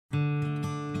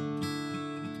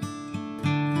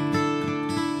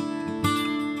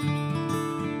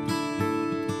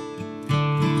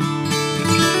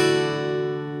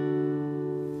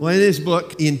Well, in his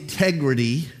book,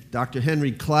 Integrity, Dr.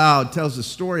 Henry Cloud tells a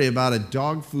story about a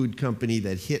dog food company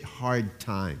that hit hard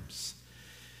times.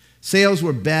 Sales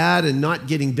were bad and not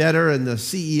getting better, and the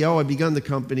CEO had begun the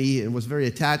company and was very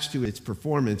attached to its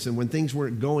performance. And when things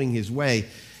weren't going his way,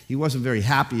 he wasn't very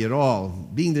happy at all.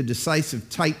 Being the decisive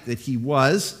type that he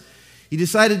was, he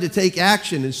decided to take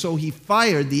action, and so he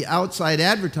fired the outside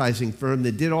advertising firm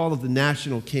that did all of the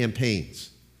national campaigns.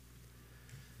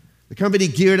 The company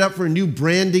geared up for a new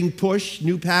branding push,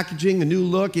 new packaging, a new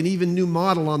look, and even new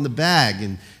model on the bag.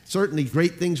 And certainly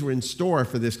great things were in store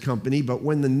for this company, but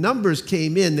when the numbers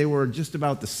came in, they were just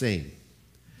about the same.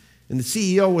 And the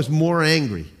CEO was more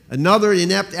angry. Another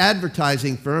inept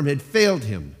advertising firm had failed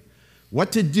him.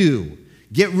 What to do?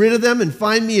 Get rid of them and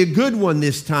find me a good one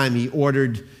this time, he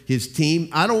ordered his team.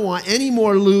 I don't want any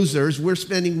more losers. We're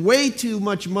spending way too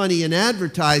much money in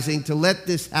advertising to let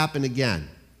this happen again.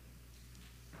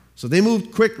 So they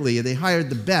moved quickly, and they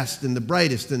hired the best and the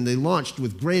brightest, and they launched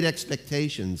with great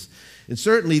expectations. And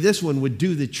certainly this one would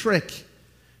do the trick.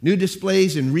 New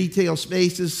displays in retail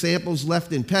spaces, samples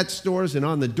left in pet stores and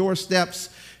on the doorsteps,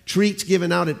 treats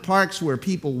given out at parks where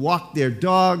people walked their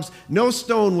dogs. No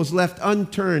stone was left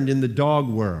unturned in the dog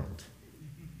world.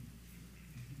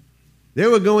 They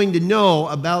were going to know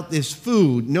about this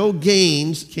food. No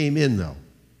gains came in, though.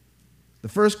 The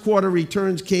first quarter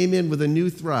returns came in with a new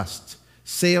thrust.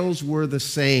 Sales were the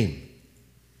same.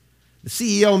 The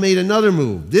CEO made another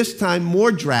move, this time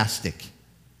more drastic.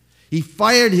 He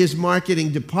fired his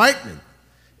marketing department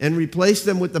and replaced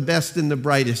them with the best and the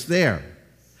brightest there.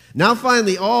 Now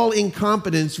finally, all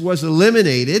incompetence was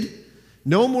eliminated.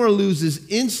 No more losers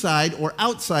inside or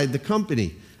outside the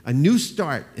company. A new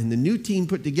start, and the new team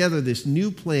put together this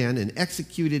new plan and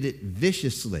executed it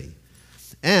viciously.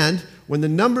 And when the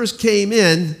numbers came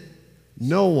in,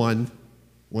 no one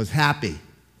was happy.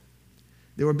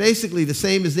 They were basically the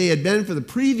same as they had been for the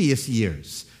previous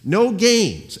years. No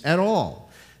gains at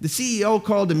all. The CEO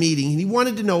called a meeting, and he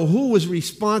wanted to know who was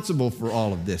responsible for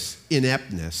all of this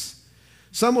ineptness.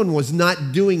 Someone was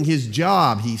not doing his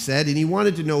job, he said, and he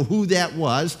wanted to know who that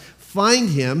was, find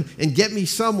him, and get me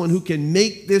someone who can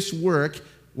make this work,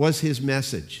 was his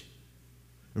message.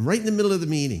 And right in the middle of the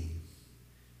meeting,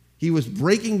 he was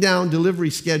breaking down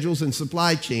delivery schedules and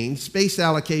supply chains, space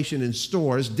allocation in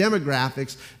stores,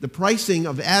 demographics, the pricing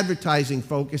of advertising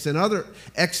focus, and other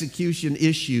execution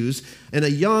issues. And a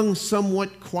young,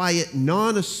 somewhat quiet,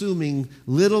 non-assuming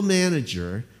little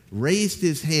manager raised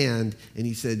his hand and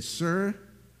he said, "Sir,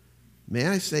 may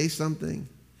I say something?"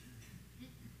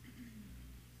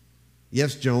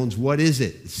 "Yes, Jones, what is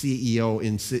it?" the CEO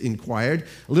inquired,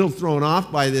 a little thrown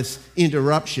off by this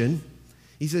interruption.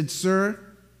 He said, "Sir,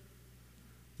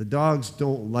 the dogs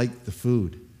don't like the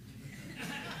food."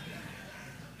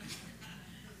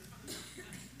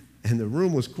 And the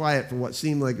room was quiet for what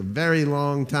seemed like a very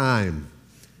long time.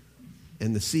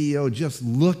 And the CEO just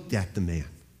looked at the man.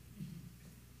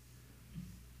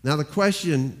 Now the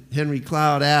question Henry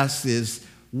Cloud asks is,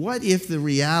 what if the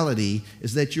reality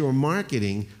is that your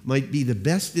marketing might be the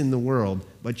best in the world,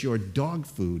 but your dog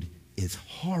food is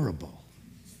horrible?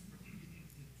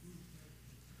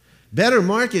 Better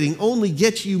marketing only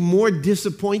gets you more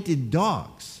disappointed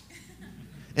dogs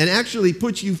and actually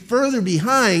puts you further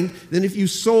behind than if you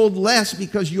sold less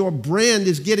because your brand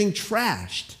is getting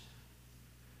trashed.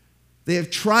 They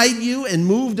have tried you and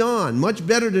moved on. Much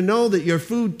better to know that your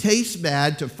food tastes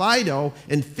bad to Fido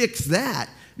and fix that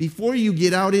before you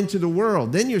get out into the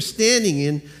world. Then you're standing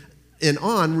in and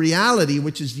on reality,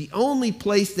 which is the only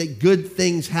place that good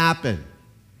things happen.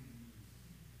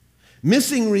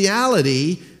 Missing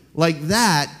reality like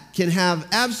that can have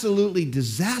absolutely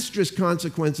disastrous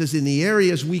consequences in the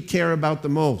areas we care about the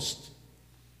most,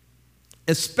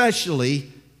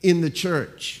 especially in the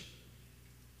church.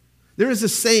 There is a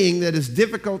saying that is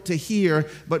difficult to hear,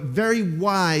 but very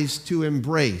wise to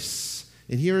embrace.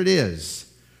 And here it is: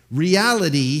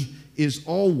 reality is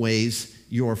always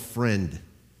your friend.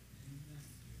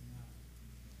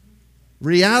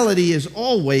 Reality is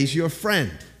always your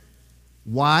friend.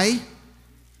 Why?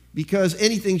 Because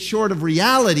anything short of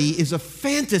reality is a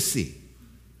fantasy.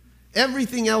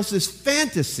 Everything else is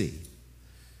fantasy.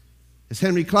 As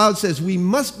Henry Cloud says, we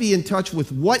must be in touch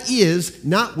with what is,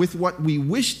 not with what we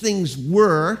wish things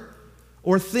were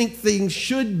or think things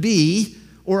should be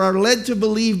or are led to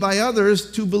believe by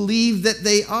others to believe that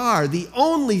they are. The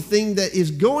only thing that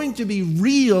is going to be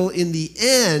real in the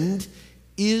end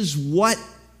is what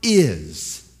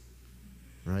is.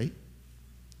 Right?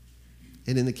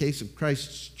 And in the case of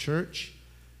Christ's church,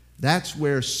 that's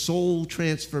where soul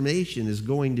transformation is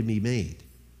going to be made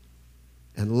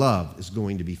and love is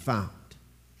going to be found.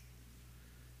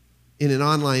 In an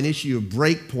online issue of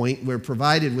Breakpoint, we're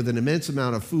provided with an immense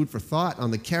amount of food for thought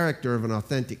on the character of an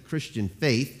authentic Christian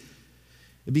faith.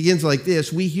 It begins like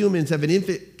this: we humans have an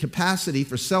infinite capacity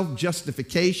for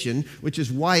self-justification, which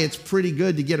is why it's pretty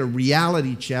good to get a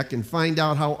reality check and find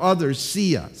out how others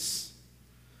see us.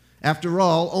 After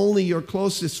all, only your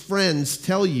closest friends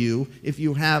tell you if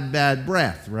you have bad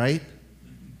breath, right?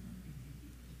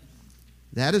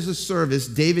 That is a service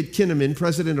David Kinnaman,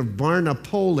 president of Barna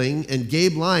Polling, and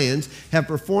Gabe Lyons have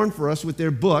performed for us with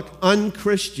their book,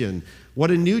 Unchristian: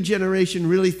 What a New Generation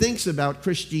Really Thinks About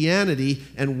Christianity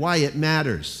and Why It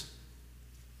Matters.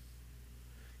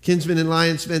 Kinsman and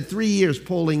Lyons spent 3 years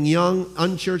polling young,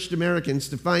 unchurched Americans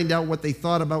to find out what they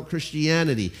thought about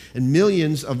Christianity. And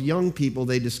millions of young people,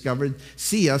 they discovered,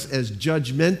 see us as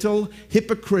judgmental,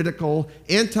 hypocritical,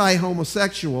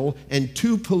 anti-homosexual, and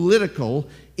too political,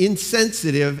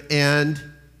 insensitive, and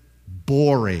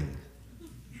boring.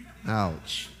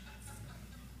 Ouch.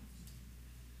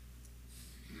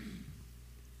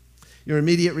 Your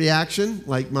immediate reaction,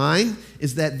 like mine,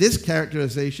 is that this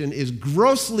characterization is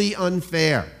grossly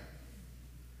unfair.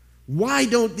 Why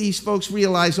don't these folks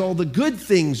realize all the good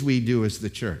things we do as the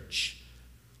church?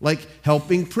 Like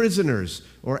helping prisoners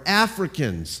or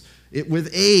Africans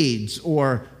with AIDS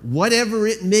or whatever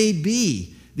it may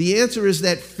be. The answer is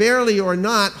that, fairly or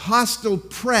not, hostile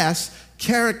press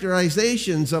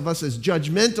characterizations of us as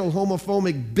judgmental,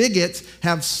 homophobic bigots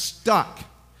have stuck.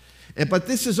 But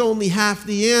this is only half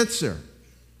the answer.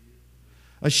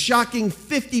 A shocking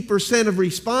 50% of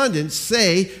respondents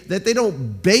say that they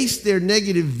don't base their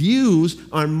negative views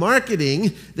on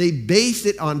marketing, they base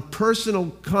it on personal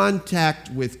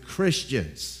contact with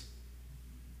Christians.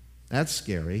 That's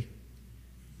scary.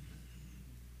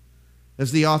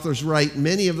 As the authors write,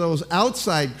 many of those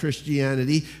outside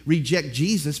Christianity reject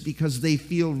Jesus because they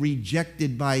feel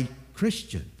rejected by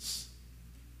Christians.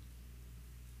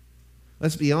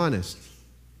 Let's be honest.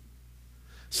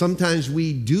 Sometimes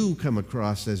we do come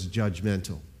across as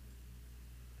judgmental,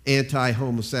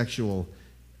 anti-homosexual,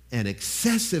 and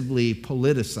excessively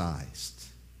politicized.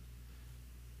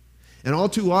 And all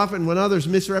too often, when others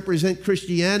misrepresent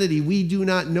Christianity, we do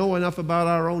not know enough about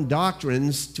our own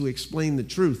doctrines to explain the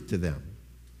truth to them.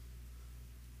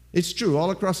 It's true, all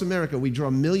across America, we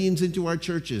draw millions into our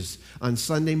churches on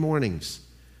Sunday mornings.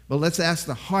 But let's ask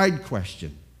the hard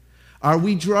question. Are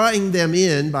we drawing them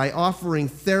in by offering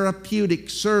therapeutic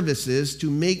services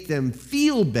to make them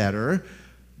feel better,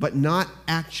 but not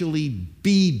actually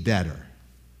be better?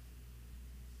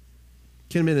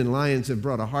 Kinnaman and Lyons have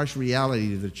brought a harsh reality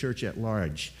to the church at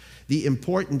large. The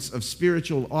importance of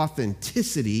spiritual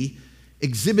authenticity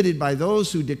exhibited by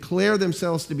those who declare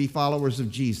themselves to be followers of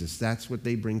Jesus. That's what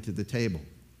they bring to the table.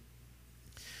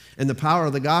 And the power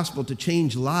of the gospel to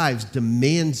change lives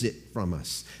demands it from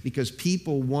us, because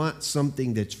people want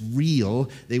something that's real.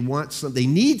 They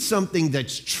need something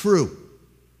that's true.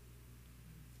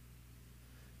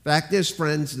 Fact is,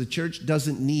 friends, the church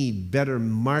doesn't need better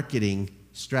marketing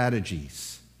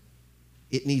strategies.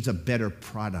 It needs a better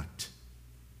product.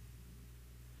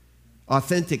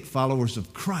 Authentic followers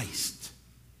of Christ.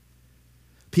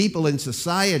 People in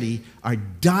society are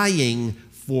dying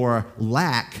for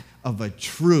lack of a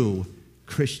true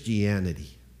Christianity.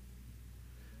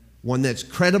 One that's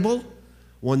credible,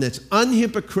 one that's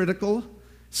unhypocritical,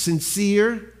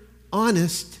 sincere,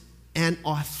 honest, and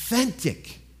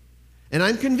authentic. And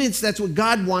I'm convinced that's what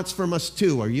God wants from us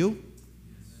too. Are you?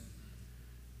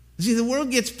 See, the world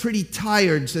gets pretty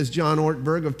tired, says John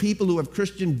Ortberg, of people who have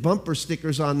Christian bumper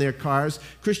stickers on their cars,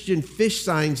 Christian fish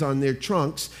signs on their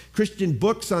trunks, Christian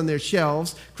books on their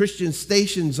shelves, Christian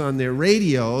stations on their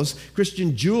radios,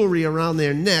 Christian jewelry around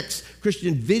their necks,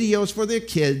 Christian videos for their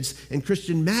kids, and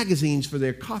Christian magazines for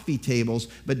their coffee tables,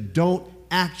 but don't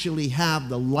actually have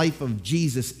the life of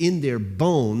Jesus in their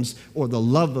bones or the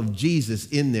love of Jesus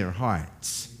in their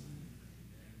hearts.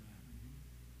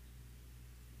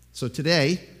 So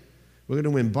today, we're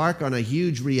going to embark on a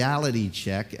huge reality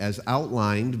check as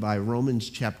outlined by Romans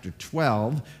chapter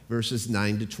 12, verses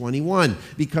 9 to 21.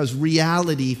 Because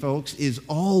reality, folks, is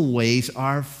always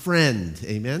our friend.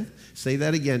 Amen? Say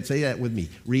that again. Say that with me.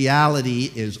 Reality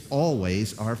is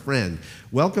always our friend.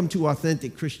 Welcome to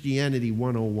Authentic Christianity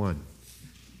 101.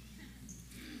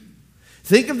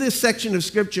 Think of this section of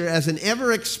Scripture as an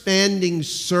ever-expanding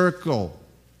circle.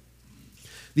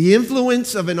 The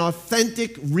influence of an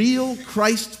authentic, real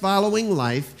Christ-following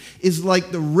life is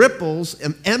like the ripples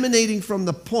emanating from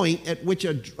the point at which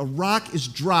a rock is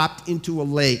dropped into a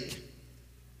lake.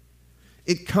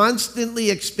 It constantly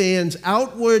expands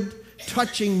outward,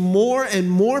 touching more and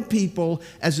more people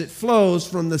as it flows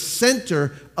from the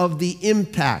center of the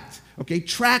impact. Okay,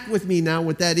 track with me now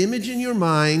with that image in your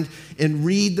mind and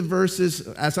read the verses,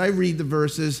 as I read the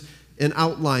verses, and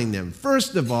outline them.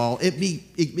 First of all, it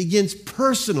begins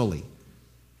personally.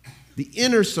 The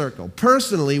inner circle,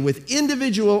 personally, with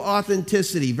individual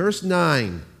authenticity. Verse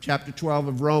 9, chapter 12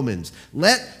 of Romans.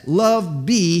 Let love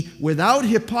be without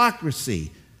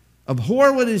hypocrisy.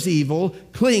 Abhor what is evil,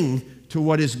 cling to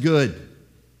what is good.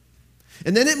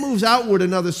 And then it moves outward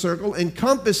another circle,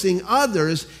 encompassing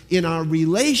others in our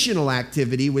relational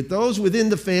activity with those within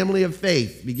the family of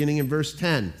faith, beginning in verse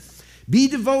 10. Be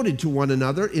devoted to one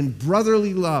another in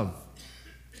brotherly love.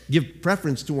 Give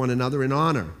preference to one another in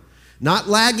honor, not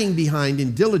lagging behind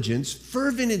in diligence,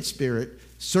 fervent in spirit,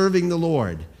 serving the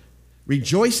Lord,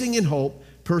 rejoicing in hope,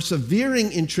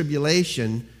 persevering in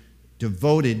tribulation,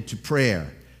 devoted to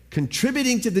prayer,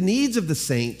 contributing to the needs of the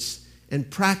saints, and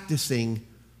practicing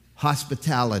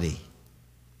hospitality.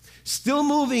 Still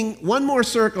moving one more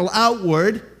circle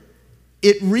outward,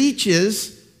 it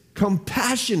reaches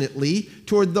compassionately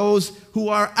toward those who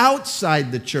are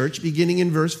outside the church, beginning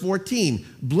in verse 14.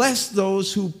 Bless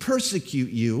those who persecute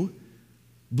you.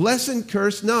 Bless and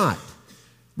curse not.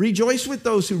 Rejoice with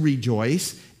those who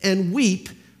rejoice, and weep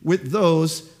with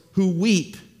those who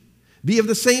weep. Be of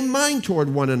the same mind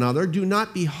toward one another. Do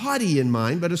not be haughty in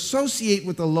mind, but associate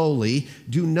with the lowly.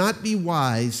 Do not be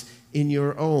wise in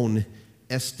your own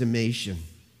estimation.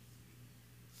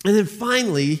 And then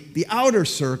finally, the outer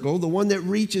circle, the one that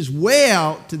reaches way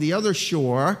out to the other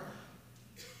shore,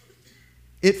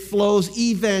 it flows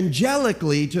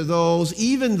evangelically to those,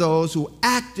 even those who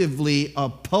actively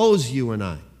oppose you and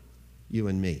I, you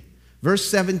and me. Verse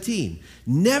 17,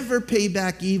 never pay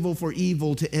back evil for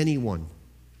evil to anyone.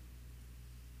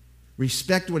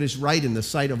 Respect what is right in the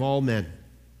sight of all men.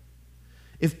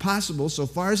 If possible, so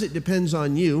far as it depends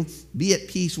on you, be at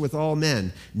peace with all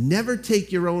men. Never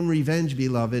take your own revenge,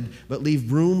 beloved, but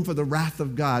leave room for the wrath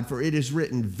of God, for it is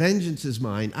written, vengeance is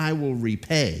mine, I will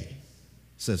repay,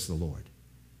 says the Lord.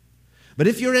 But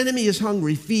if your enemy is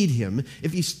hungry, feed him.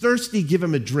 If he's thirsty, give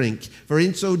him a drink, for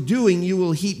in so doing you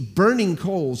will heap burning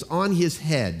coals on his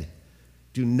head.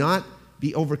 Do not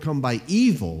be overcome by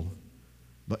evil,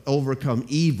 but overcome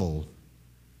evil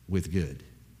with good.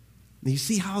 And you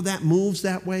see how that moves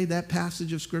that way, that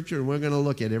passage of Scripture? And we're going to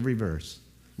look at every verse.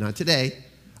 Not today,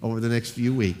 over the next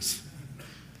few weeks.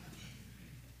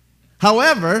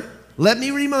 However, let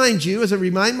me remind you, as I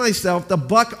remind myself, the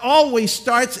buck always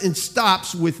starts and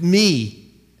stops with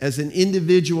me as an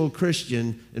individual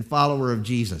Christian and follower of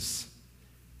Jesus.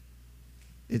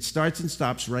 It starts and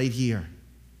stops right here.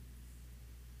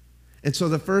 And so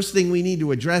the first thing we need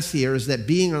to address here is that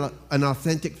being an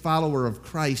authentic follower of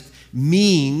Christ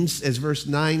means, as verse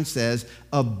 9 says,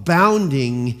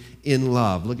 abounding in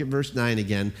love. Look at verse 9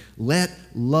 again. Let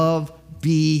love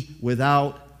be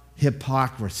without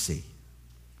hypocrisy.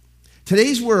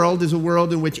 Today's world is a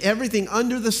world in which everything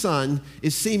under the sun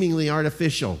is seemingly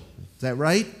artificial. Is that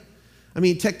right? I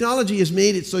mean, technology has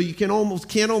made it so you can't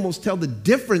almost tell the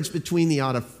difference between the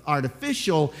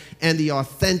artificial and the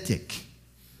authentic.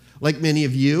 Like many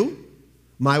of you,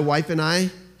 my wife and I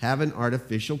have an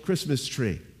artificial Christmas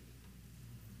tree.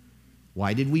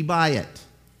 Why did we buy it?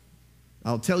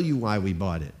 I'll tell you why we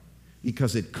bought it.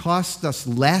 Because it cost us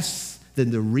less than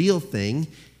the real thing,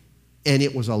 and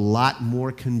it was a lot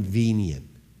more convenient.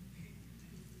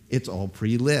 It's all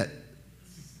pre-lit.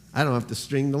 I don't have to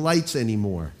string the lights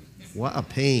anymore. What a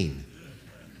pain.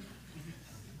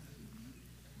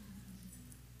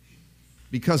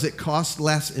 Because it cost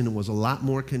less and it was a lot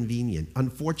more convenient.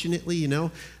 Unfortunately,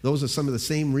 those are some of the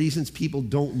same reasons people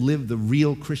don't live the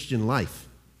real Christian life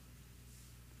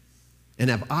and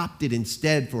have opted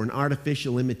instead for an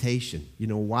artificial imitation. You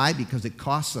know why? Because it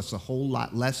costs us a whole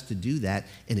lot less to do that,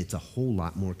 and it's a whole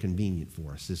lot more convenient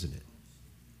for us, isn't it?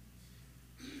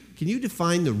 Can you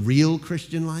define the real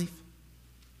Christian life?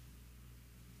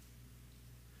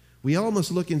 We all must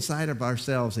look inside of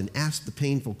ourselves and ask the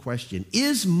painful question,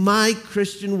 is my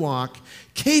Christian walk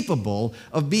capable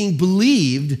of being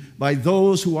believed by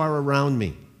those who are around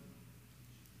me?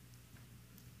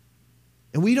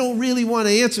 And we don't really want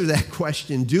to answer that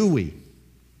question, do we?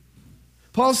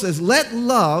 Paul says, let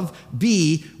love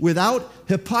be without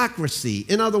hypocrisy.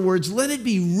 In other words, let it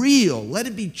be real, let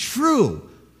it be true.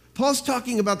 Paul's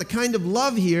talking about the kind of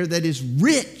love here that is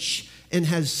rich and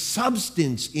has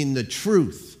substance in the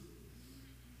truth.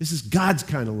 This is God's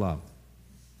kind of love.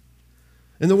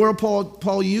 And the word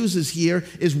Paul uses here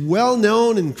is well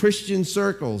known in Christian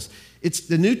circles. It's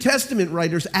the New Testament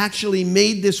writers actually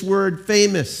made this word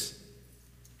famous.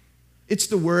 It's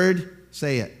the word,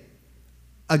 say it,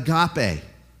 agape.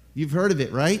 You've heard of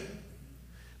it, right?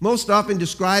 Most often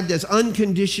described as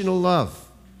unconditional love.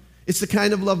 It's the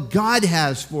kind of love God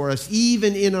has for us,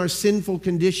 even in our sinful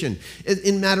condition.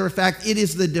 In matter of fact, it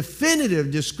is the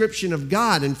definitive description of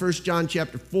God. In 1 John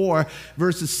chapter 4,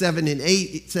 verses 7 and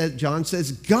 8, John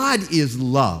says, God is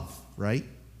love, right?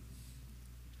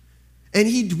 And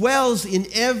he dwells in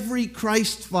every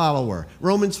Christ follower.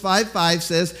 Romans 5:5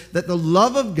 says that the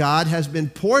love of God has been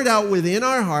poured out within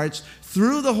our hearts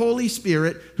through the Holy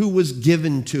Spirit who was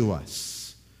given to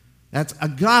us. That's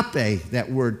agape,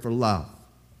 that word for love.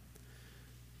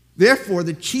 Therefore,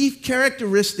 the chief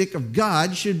characteristic of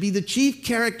God should be the chief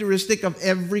characteristic of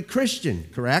every Christian,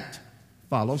 correct?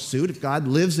 Follow suit. If God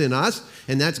lives in us,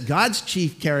 and that's God's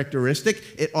chief characteristic,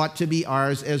 it ought to be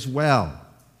ours as well.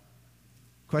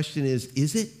 Question is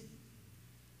it?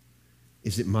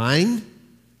 Is it mine?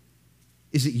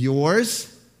 Is it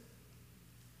yours?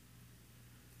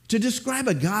 To describe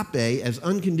agape as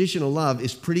unconditional love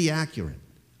is pretty accurate.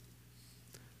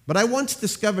 But I once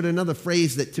discovered another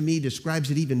phrase that to me describes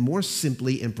it even more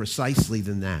simply and precisely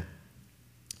than that.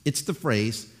 It's the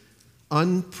phrase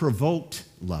unprovoked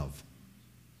love.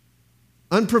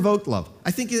 Unprovoked love.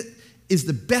 I think it is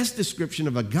the best description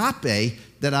of agape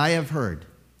that I have heard.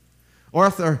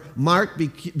 Author Mark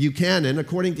Buchanan,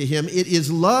 according to him, it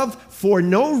is love for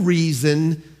no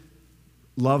reason,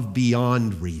 love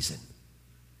beyond reason.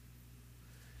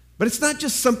 But it's not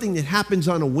just something that happens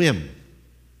on a whim.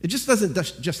 It just doesn't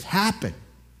just happen.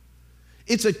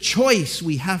 It's a choice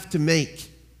we have to make.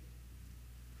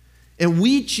 And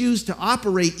we choose to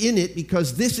operate in it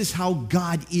because this is how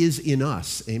God is in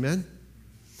us. Amen?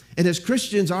 And as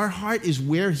Christians, our heart is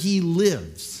where He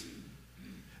lives.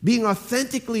 Being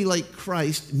authentically like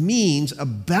Christ means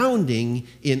abounding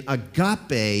in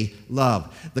agape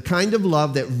love, the kind of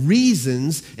love that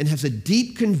reasons and has a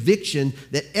deep conviction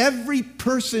that every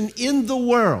person in the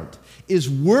world is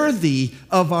worthy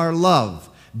of our love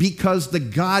because the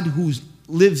God who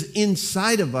lives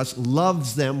inside of us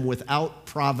loves them without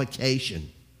provocation.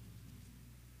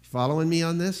 Following me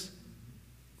on this?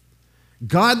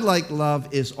 God-like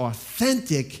love is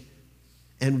authentic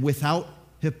and without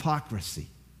hypocrisy.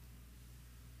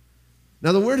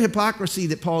 Now, the word hypocrisy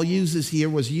that Paul uses here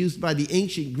was used by the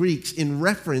ancient Greeks in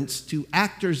reference to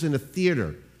actors in a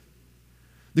theater.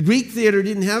 The Greek theater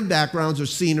didn't have backgrounds or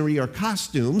scenery or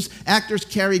costumes. Actors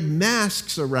carried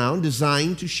masks around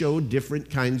designed to show different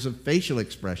kinds of facial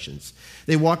expressions.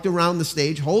 They walked around the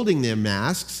stage holding their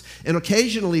masks and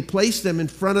occasionally placed them in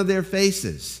front of their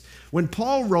faces. When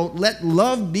Paul wrote, "Let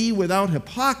love be without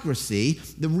hypocrisy,"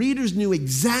 the readers knew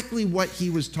exactly what he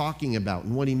was talking about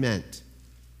and what he meant.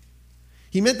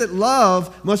 He meant that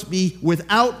love must be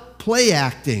without play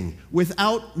acting,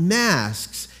 without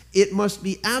masks. It must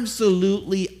be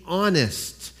absolutely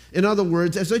honest. In other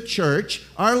words, as a church,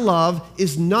 our love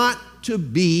is not to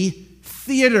be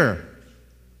theater.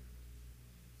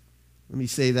 Let me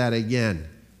say that again.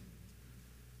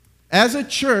 As a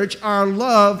church, our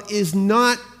love is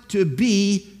not to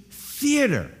be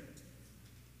theater.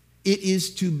 It is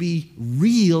to be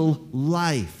real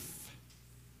life.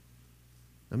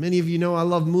 Now, many of you know I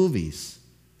love movies.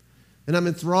 And I'm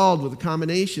enthralled with the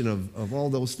combination of all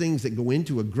those things that go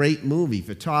into a great movie: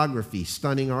 photography,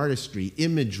 stunning artistry,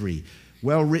 imagery,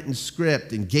 well-written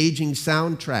script, engaging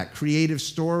soundtrack, creative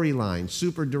storyline,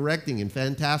 super directing, and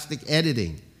fantastic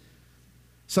editing.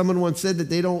 Someone once said that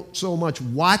they don't so much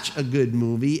watch a good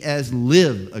movie as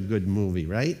live a good movie,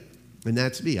 right? And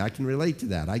that's me. I can relate to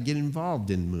that. I get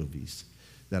involved in movies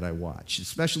that I watch,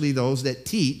 especially those that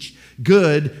teach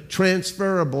good,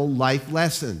 transferable life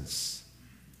lessons.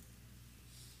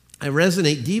 I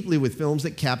resonate deeply with films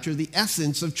that capture the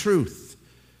essence of truth.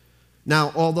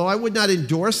 Now, although I would not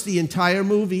endorse the entire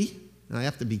movie, and I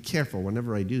have to be careful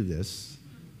whenever I do this,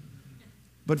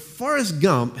 but Forrest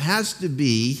Gump has to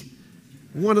be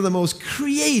one of the most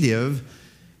creative,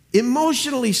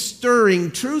 emotionally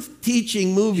stirring,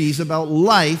 truth-teaching movies about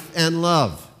life and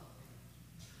love.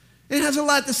 It has a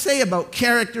lot to say about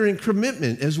character and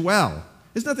commitment as well.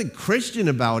 There's nothing Christian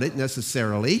about it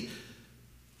necessarily,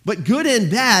 but good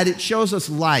and bad, it shows us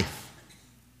life.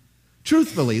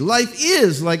 Truthfully, life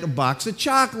is like a box of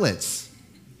chocolates,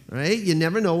 right? You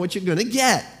never know what you're going to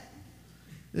get.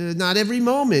 Not every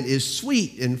moment is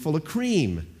sweet and full of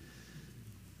cream.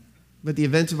 But the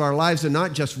events of our lives are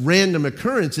not just random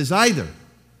occurrences either.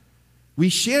 We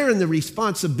share in the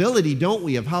responsibility, don't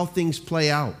we, of how things play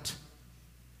out.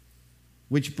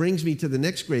 Which brings me to the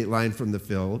next great line from the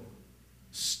film: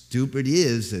 stupid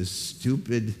is as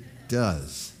stupid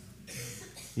does.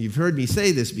 You've heard me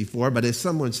say this before, but as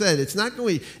someone said, it's not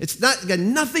got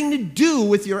nothing to do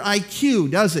with your IQ,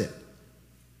 does it?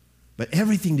 But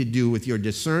everything to do with your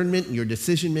discernment and your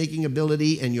decision-making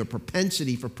ability and your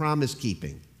propensity for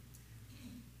promise-keeping.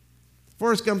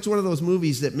 Forrest Gump's one of those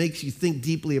movies that makes you think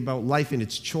deeply about life and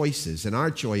its choices and our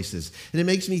choices. And it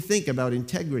makes me think about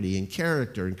integrity and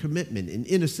character and commitment and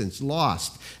innocence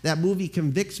lost. That movie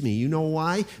convicts me. You know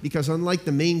why? Because unlike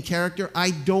the main character,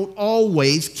 I don't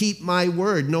always keep my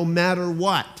word, no matter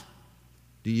what.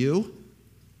 Do you?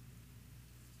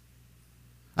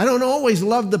 I don't always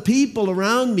love the people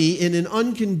around me in an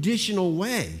unconditional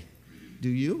way. Do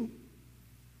you?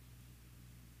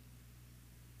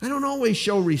 I don't always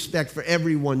show respect for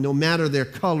everyone, no matter their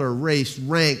color, race,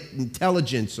 rank,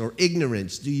 intelligence, or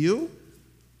ignorance. Do you?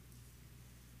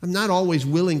 I'm not always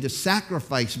willing to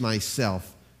sacrifice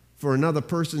myself for another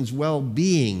person's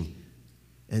well-being.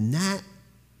 And that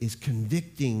is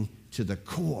convicting to the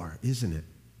core, isn't it?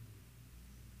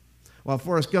 While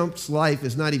Forrest Gump's life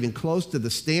is not even close to the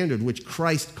standard which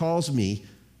Christ calls me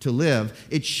to live,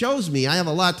 it shows me I have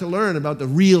a lot to learn about the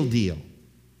real deal.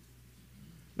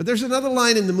 But there's another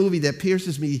line in the movie that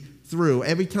pierces me through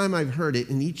every time I've heard it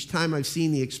and each time I've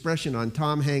seen the expression on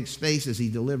Tom Hanks' face as he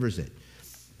delivers it.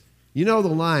 You know the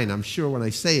line, I'm sure when I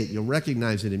say it, you'll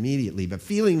recognize it immediately. But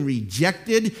feeling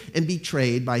rejected and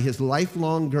betrayed by his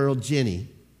lifelong girl, Ginny,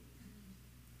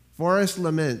 Forrest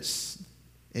laments,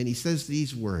 and he says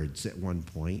these words at one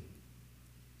point: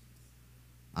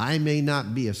 "I may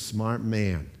not be a smart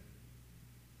man,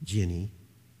 Ginny."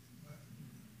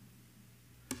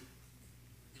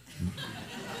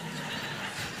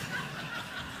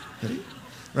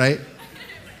 Right?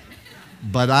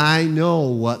 "But I know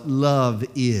what love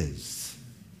is."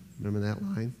 Remember that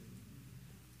line?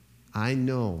 I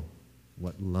know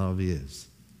what love is.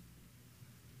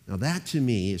 Now that to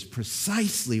me is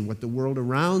precisely what the world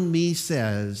around me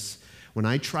says when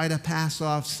I try to pass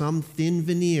off some thin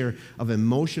veneer of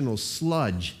emotional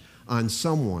sludge on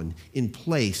someone in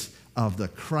place of the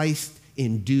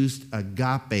Christ-induced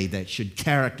agape that should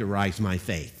characterize my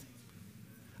faith.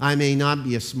 I may not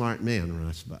be a smart man,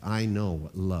 Russ, but I know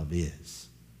what love is.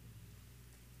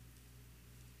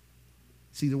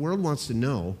 See, the world wants to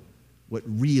know what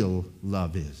real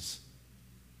love is.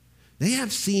 They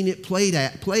have seen it play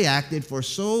acted for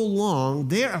so long,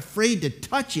 they're afraid to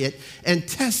touch it and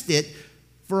test it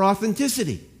for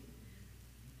authenticity.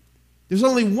 There's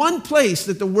only one place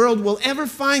that the world will ever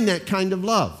find that kind of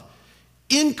love: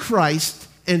 in Christ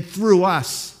and through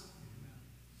us,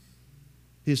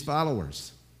 his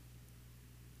followers.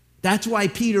 That's why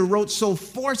Peter wrote so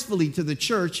forcefully to the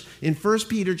church in 1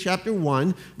 Peter chapter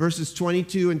 1, verses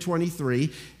 22 and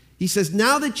 23. He says,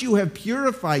 "Now that you have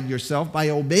purified yourself by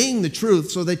obeying the truth,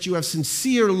 so that you have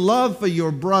sincere love for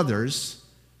your brothers,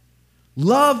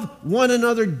 love one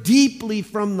another deeply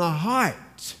from the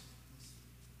heart.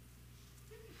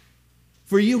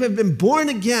 For you have been born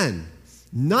again,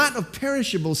 not of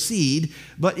perishable seed,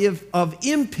 but of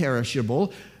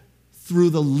imperishable, through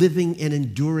the living and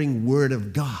enduring Word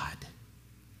of God."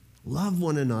 Love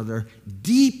one another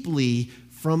deeply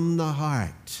from the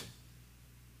heart.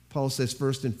 Paul says,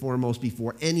 first and foremost,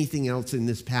 before anything else in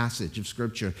this passage of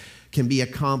Scripture can be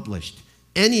accomplished,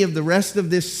 any of the rest of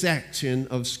this section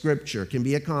of Scripture can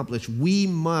be accomplished, we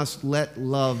must let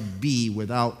love be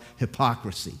without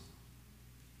hypocrisy.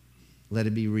 Let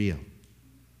it be real.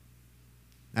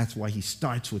 That's why he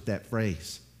starts with that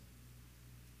phrase.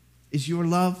 Is your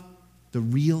love the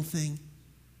real thing?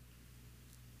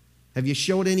 Have you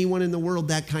showed anyone in the world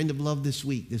that kind of love this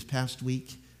week, this past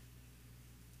week?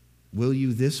 Will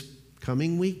you this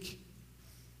coming week?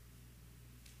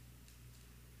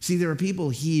 See, there are people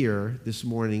here this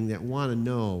morning that want to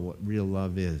know what real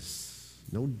love is.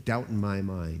 No doubt in my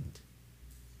mind.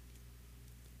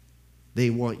 They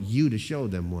want you to show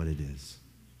them what it is,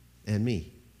 and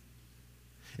me.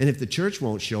 And if the church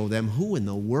won't show them, who in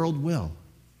the world will?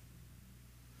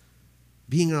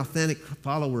 Being an authentic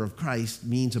follower of Christ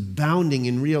means abounding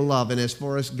in real love. And as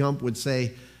Forrest Gump would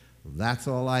say, that's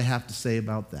all I have to say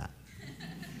about that.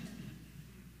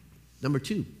 Number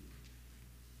two,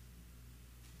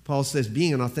 Paul says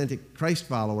being an authentic Christ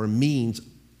follower means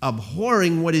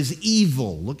abhorring what is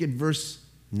evil. Look at verse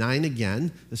 9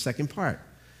 again, the second part.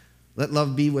 Let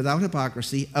love be without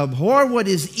hypocrisy. Abhor what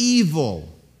is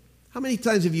evil. How many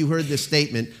times have you heard this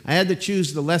statement? I had to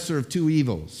choose the lesser of two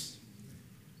evils.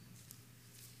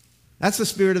 That's the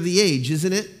spirit of the age,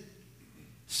 isn't it?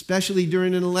 Especially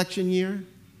during an election year.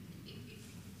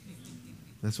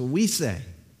 That's what we say.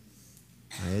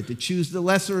 I had to choose the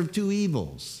lesser of two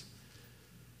evils.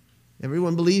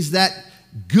 Everyone believes that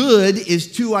good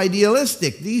is too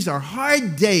idealistic. These are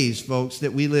hard days, folks,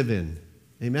 that we live in.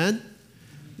 Amen?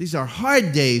 These are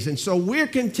hard days, and so we're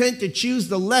content to choose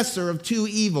the lesser of two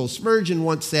evils. Spurgeon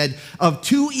once said, "Of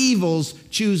two evils,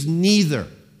 choose neither."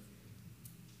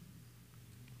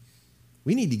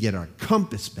 We need to get our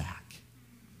compass back.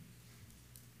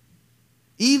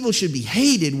 Evil should be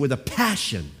hated with a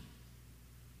passion.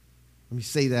 Let me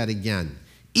say that again.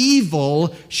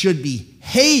 Evil should be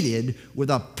hated with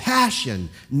a passion,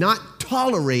 not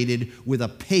tolerated with a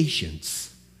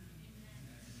patience.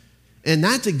 And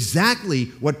that's exactly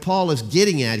what Paul is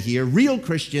getting at here. Real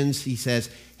Christians, he says,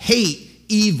 hate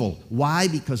evil. Why?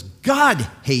 Because God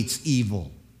hates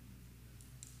evil.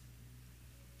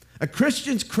 A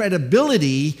Christian's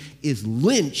credibility is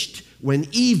lynched when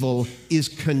evil is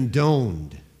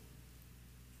condoned.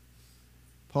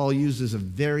 Paul uses a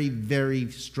very, very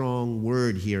strong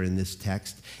word here in this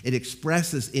text. It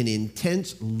expresses an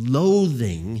intense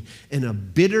loathing and a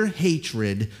bitter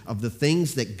hatred of the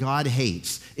things that God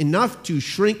hates, enough to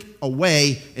shrink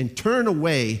away and turn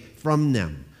away from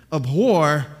them.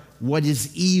 Abhor what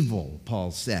is evil,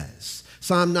 Paul says.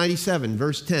 Psalm 97,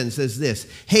 verse 10 says this,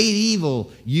 hate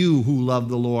evil, you who love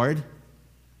the Lord.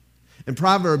 And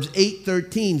Proverbs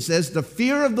 8:13 says, the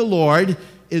fear of the Lord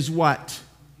is what?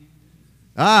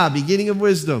 Beginning of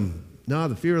wisdom. No,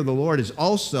 the fear of the Lord is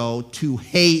also to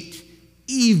hate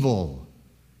evil,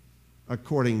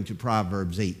 according to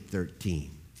Proverbs 8:13.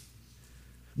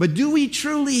 But do we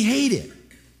truly hate it?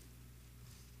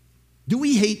 Do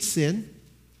we hate sin?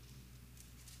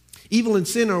 Evil and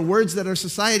sin are words that our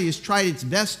society has tried its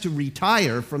best to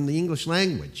retire from the English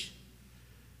language.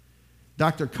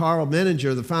 Dr. Carl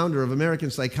Menninger, the founder of American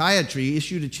Psychiatry,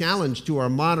 issued a challenge to our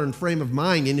modern frame of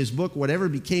mind in his book, Whatever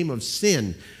Became of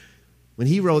Sin. When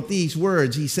he wrote these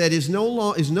words, he said, is no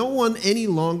one any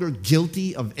longer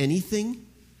guilty of anything?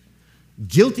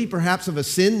 Guilty perhaps of a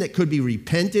sin that could be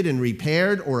repented and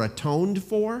repaired or atoned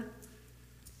for?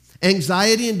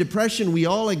 Anxiety and depression we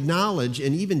all acknowledge,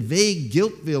 and even vague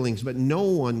guilt feelings, but has no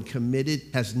one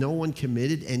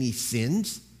committed any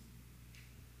sins?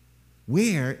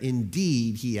 Where,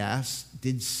 indeed, he asks,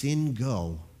 did sin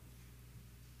go?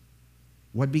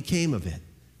 What became of it?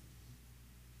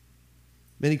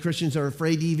 Many Christians are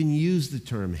afraid to even use the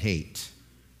term hate.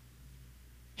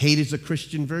 Hate is a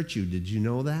Christian virtue. Did you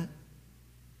know that?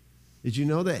 Did you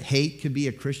know that hate could be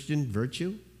a Christian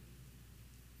virtue?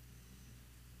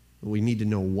 We need to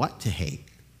know what to hate.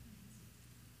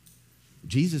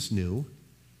 Jesus knew.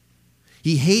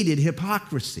 He hated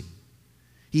hypocrisy.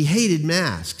 He hated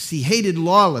masks. He hated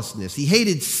lawlessness. He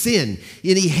hated sin.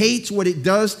 And he hates what it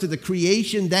does to the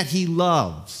creation that he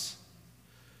loves.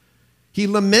 He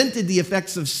lamented the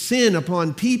effects of sin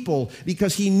upon people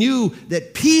because he knew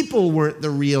that people weren't the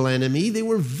real enemy. They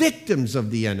were victims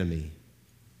of the enemy.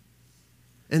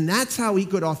 And that's how he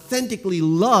could authentically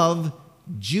love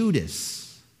Judas.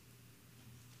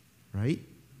 Right?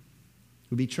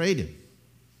 Who betrayed him.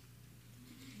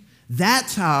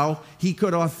 That's how he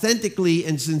could authentically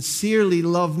and sincerely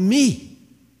love me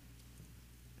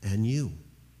and you.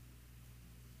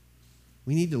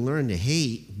 We need to learn to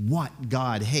hate what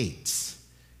God hates.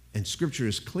 And Scripture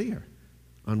is clear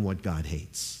on what God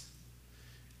hates.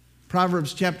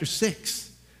 Proverbs chapter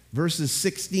 6, verses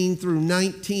 16 through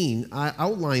 19, I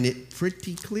outline it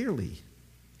pretty clearly.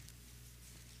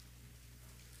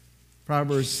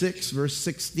 Proverbs 6, verse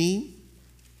 16.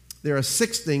 There are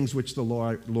 6 things which the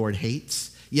Lord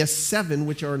hates. Yes, 7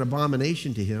 which are an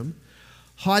abomination to him.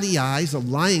 Haughty eyes, a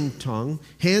lying tongue,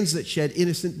 hands that shed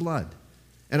innocent blood,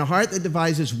 and a heart that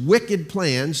devises wicked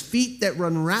plans, feet that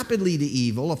run rapidly to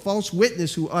evil, a false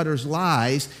witness who utters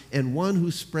lies, and one who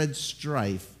spreads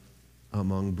strife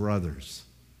among brothers.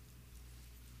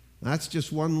 That's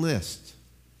just one list.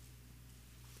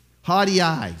 Haughty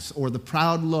eyes, or the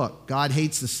proud look. God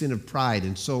hates the sin of pride,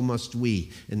 and so must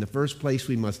we. In the first place,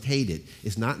 we must hate it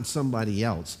is not in somebody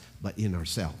else, but in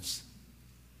ourselves.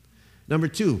 Number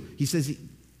 2,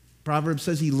 Proverbs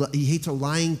says he hates a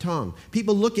lying tongue.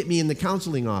 People look at me in the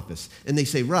counseling office, and they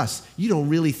say, Russ, you don't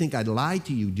really think I'd lie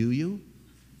to you, do you?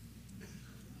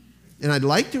 And I'd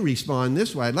like to respond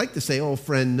this way. I'd like to say, oh,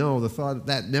 friend, no, the thought of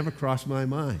that never crossed my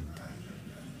mind.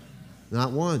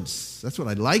 Not once. That's what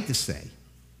I'd like to say.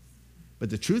 But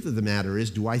the truth of the matter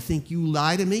is, do I think you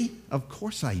lie to me? Of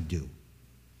course I do.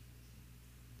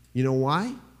 You know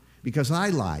why? Because I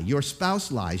lie. Your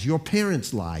spouse lies. Your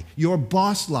parents lie. Your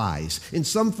boss lies. In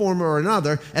some form or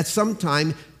another, at some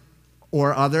time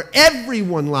or other,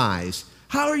 everyone lies.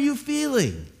 How are you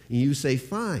feeling? And you say,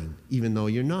 fine, even though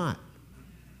you're not.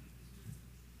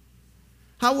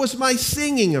 How was my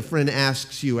singing, a friend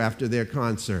asks you after their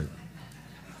concert.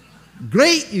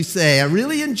 Great, you say. I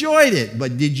really enjoyed it.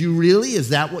 But did you really? Is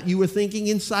that what you were thinking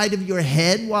inside of your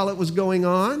head while it was going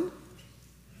on?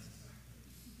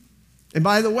 And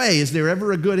by the way, is there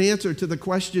ever a good answer to the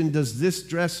question, does this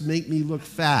dress make me look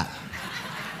fat?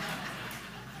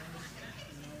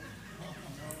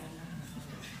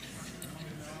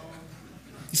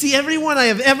 See, everyone I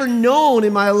have ever known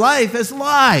in my life has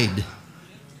lied.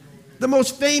 The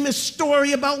most famous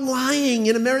story about lying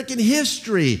in American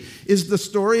history is the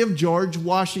story of George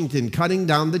Washington cutting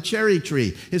down the cherry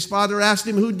tree. His father asked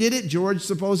him who did it. George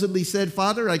supposedly said,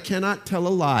 "Father, I cannot tell a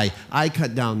lie. I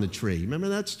cut down the tree." Remember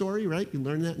that story, right? You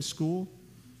learned that in school.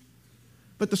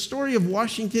 But the story of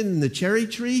Washington and the cherry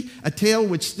tree, a tale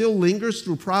which still lingers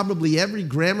through probably every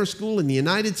grammar school in the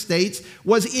United States,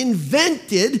 was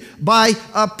invented by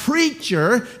a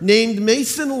preacher named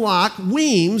Mason Locke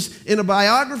Weems in a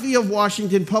biography of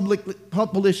Washington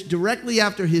published directly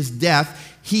after his death.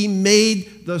 He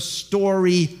made the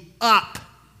story up.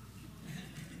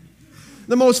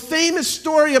 The most famous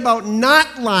story about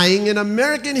not lying in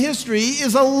American history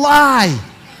is a lie.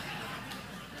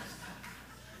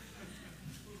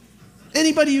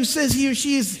 Anybody who says he or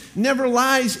she never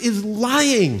lies is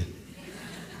lying.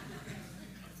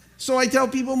 So I tell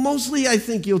people, mostly I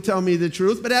think you'll tell me the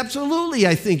truth, but absolutely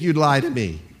I think you'd lie to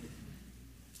me.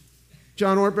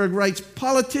 John Ortberg writes,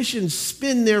 politicians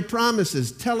spin their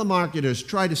promises. Telemarketers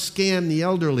try to scam the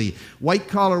elderly.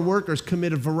 White-collar workers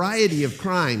commit a variety of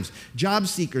crimes. Job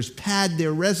seekers pad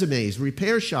their resumes.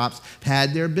 Repair shops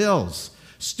pad their bills.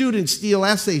 Students steal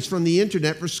essays from the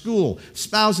internet for school.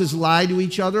 Spouses lie to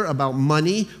each other about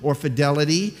money or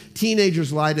fidelity.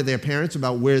 Teenagers lie to their parents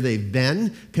about where they've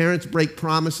been. Parents break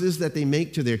promises that they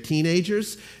make to their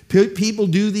teenagers. People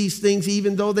do these things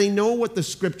even though they know what the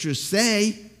scriptures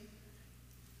say.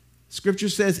 Scripture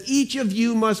says, each of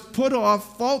you must put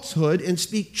off falsehood and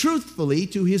speak truthfully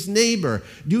to his neighbor.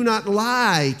 Do not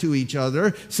lie to each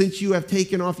other, since you have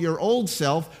taken off your old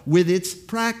self with its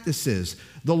practices.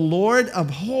 The Lord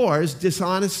abhors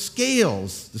dishonest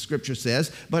scales, the scripture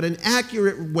says, but an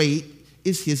accurate weight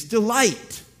is his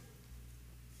delight.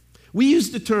 We use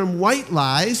the term white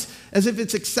lies as if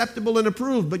it's acceptable and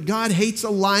approved, but God hates a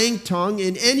lying tongue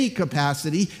in any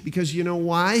capacity because you know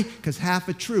why? Because half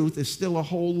a truth is still a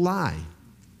whole lie.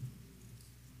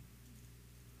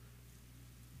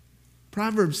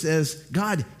 Proverbs says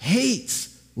God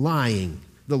hates lying,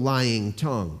 the lying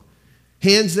tongue.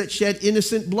 Hands that shed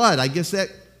innocent blood. I guess that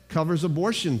covers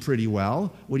abortion pretty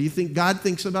well. What do you think God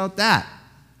thinks about that?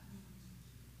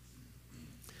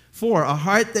 4, a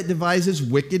heart that devises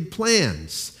wicked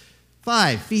plans.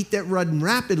 5, feet that run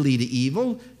rapidly to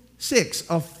evil. 6,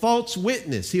 a false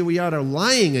witness. Here we are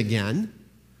lying again.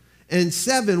 And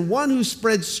 7, one who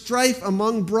spreads strife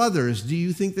among brothers. Do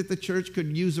you think that the church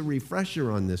could use a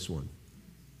refresher on this one?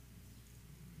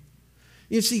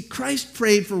 You see, Christ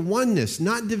prayed for oneness,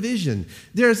 not division.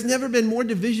 There has never been more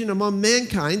division among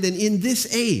mankind than in this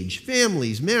age.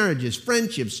 Families, marriages,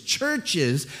 friendships,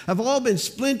 churches have all been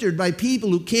splintered by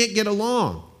people who can't get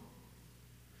along.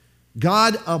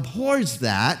 God abhors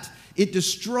that. It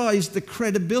destroys the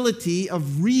credibility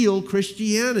of real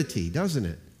Christianity, doesn't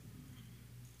it?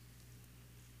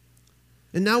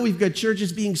 And now we've got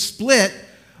churches being split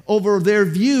over their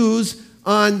views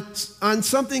on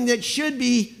something that should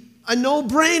be a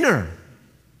no-brainer.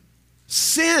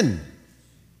 Sin.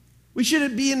 We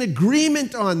should be in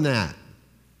agreement on that.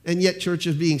 And yet church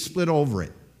is being split over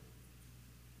it.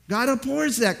 God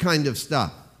abhors that kind of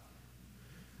stuff.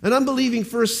 An unbelieving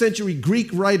first century Greek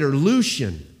writer,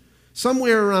 Lucian,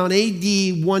 somewhere around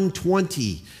AD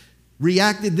 120,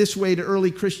 reacted this way to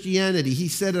early Christianity. He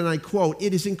said, and I quote,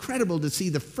 "It is incredible to see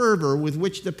the fervor with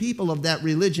which the people of that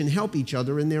religion help each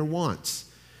other in their wants.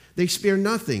 They spare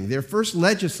nothing. Their first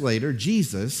legislator,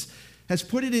 Jesus, has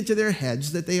put it into their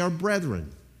heads that they are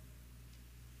brethren."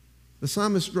 The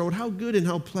psalmist wrote, "How good and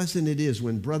how pleasant it is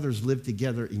when brothers live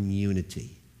together in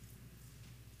unity."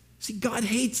 See, God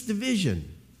hates division.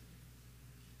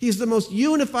 He is the most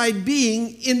unified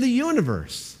being in the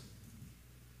universe.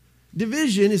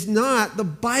 Division is not the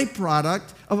byproduct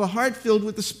of a heart filled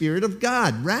with the Spirit of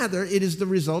God. Rather, it is the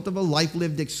result of a life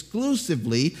lived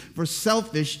exclusively for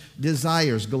selfish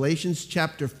desires. Galatians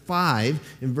chapter 5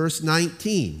 and verse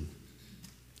 19.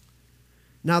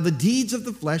 Now the deeds of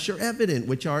the flesh are evident,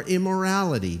 which are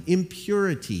immorality,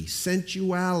 impurity,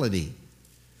 sensuality,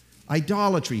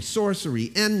 idolatry,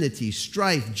 sorcery, enmity,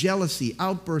 strife, jealousy,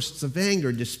 outbursts of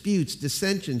anger, disputes,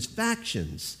 dissensions,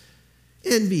 factions,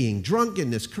 envying,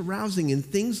 drunkenness, carousing, and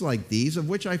things like these, of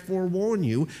which I forewarn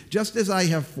you, just as I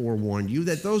have forewarned you,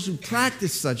 that those who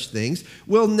practice such things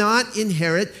will not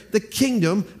inherit the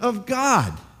kingdom of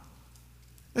God.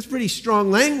 That's pretty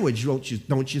strong language,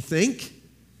 don't you think?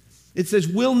 It says,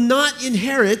 will not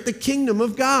inherit the kingdom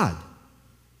of God.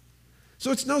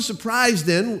 So it's no surprise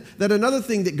then that another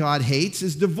thing that God hates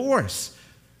is divorce.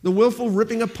 The willful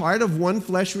ripping apart of one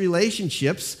flesh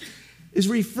relationships is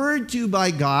referred to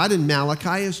by God in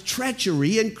Malachi as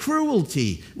treachery and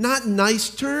cruelty, not nice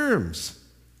terms.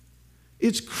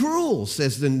 It's cruel,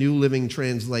 says the New Living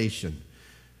Translation.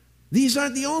 These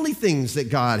aren't the only things that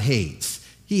God hates.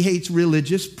 He hates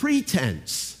religious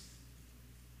pretense.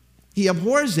 He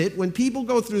abhors it when people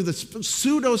go through the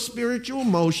pseudo-spiritual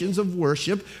motions of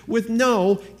worship with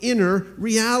no inner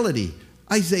reality.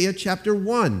 Isaiah chapter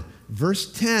 1, verse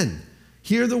 10.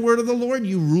 Hear the word of the Lord,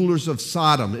 you rulers of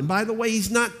Sodom. And by the way,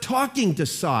 he's not talking to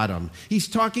Sodom. He's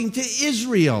talking to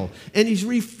Israel. And he's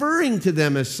referring to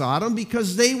them as Sodom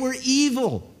because they were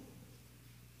evil,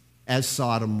 as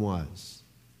Sodom was.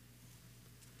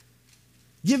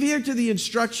 Give ear to the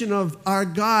instruction of our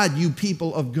God, you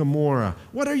people of Gomorrah.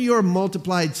 What are your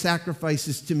multiplied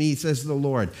sacrifices to me, says the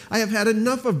Lord? I have had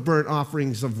enough of burnt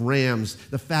offerings of rams,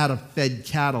 the fat of fed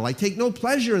cattle. I take no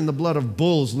pleasure in the blood of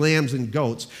bulls, lambs, and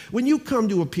goats. When you come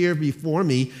to appear before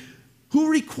me, who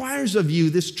requires of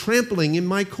you this trampling in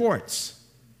my courts?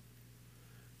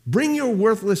 Bring your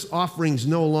worthless offerings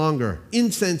no longer.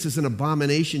 Incense is an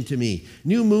abomination to me.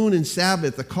 New moon and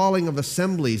Sabbath, the calling of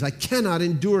assemblies. I cannot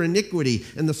endure iniquity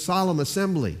and the solemn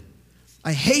assembly.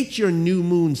 I hate your new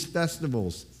moon's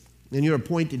festivals and your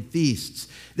appointed feasts.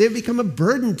 They have become a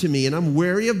burden to me, and I'm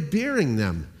weary of bearing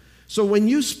them. So when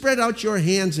you spread out your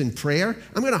hands in prayer,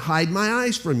 I'm going to hide my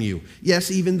eyes from you.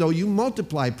 Yes, even though you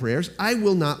multiply prayers, I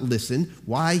will not listen.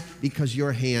 Why? Because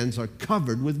your hands are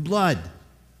covered with blood.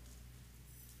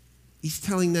 He's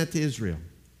telling that to Israel.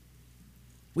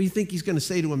 What do you think he's going to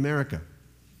say to America?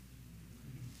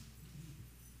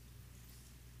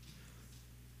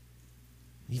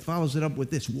 He follows it up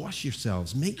with this: wash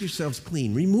yourselves, make yourselves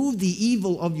clean, remove the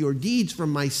evil of your deeds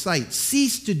from my sight,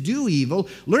 cease to do evil,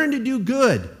 learn to do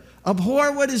good,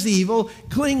 abhor what is evil,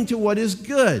 cling to what is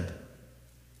good.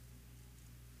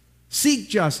 Seek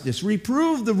justice,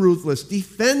 reprove the ruthless,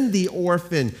 defend the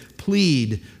orphan,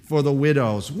 plead for the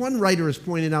widows. One writer has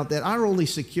pointed out that our only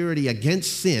security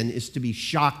against sin is to be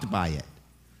shocked by it.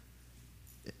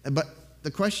 But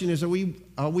the question is, are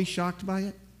we shocked by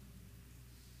it?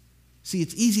 See,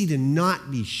 it's easy to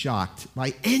not be shocked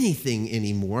by anything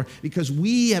anymore because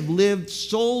we have lived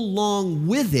so long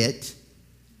with it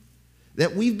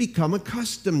that we've become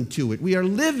accustomed to it. We are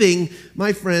living,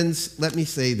 my friends, let me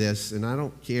say this, and I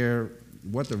don't care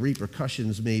what the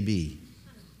repercussions may be.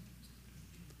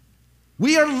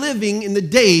 We are living in the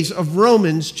days of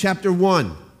Romans chapter 1.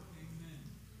 Amen.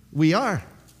 We are.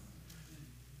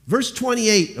 Verse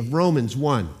 28 of Romans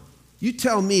 1. You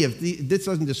tell me if this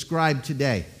doesn't describe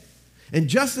today. And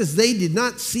just as they did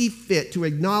not see fit to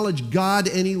acknowledge God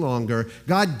any longer,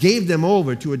 God gave them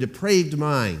over to a depraved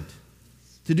mind,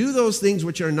 to do those things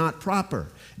which are not proper,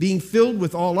 being filled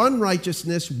with all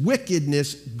unrighteousness,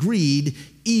 wickedness, greed,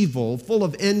 evil, full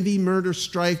of envy, murder,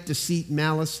 strife, deceit,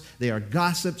 malice. They are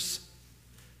gossips,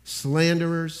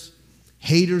 slanderers,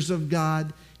 haters of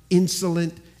God,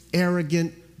 insolent,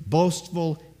 arrogant,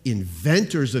 boastful,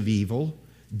 inventors of evil,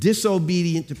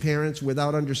 disobedient to parents,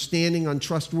 without understanding,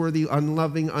 untrustworthy,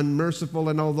 unloving, unmerciful,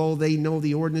 and although they know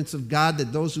the ordinance of God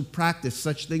that those who practice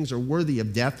such things are worthy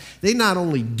of death, they not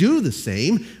only do the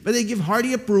same, but they give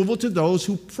hearty approval to those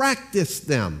who practice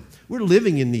them. We're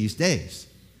living in these days.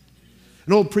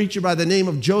 An old preacher by the name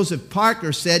of Joseph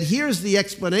Parker said, here's the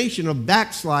explanation of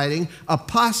backsliding,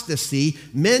 apostasy.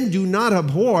 Men do not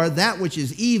abhor that which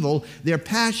is evil. Their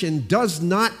passion does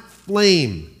not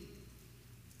flame.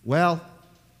 Well,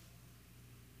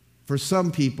 for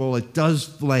some people, it does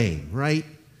flame, right?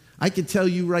 I can tell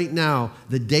you right now,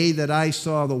 the day that I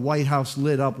saw the White House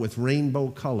lit up with rainbow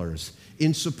colors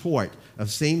in support of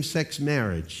same-sex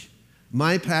marriage,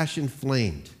 my passion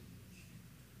flamed.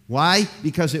 Why?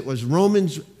 Because it was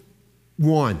Romans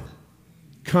 1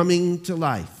 coming to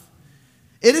life.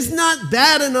 It is not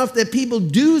bad enough that people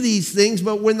do these things,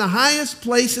 but when the highest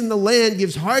place in the land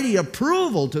gives hearty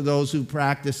approval to those who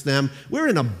practice them, we're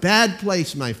in a bad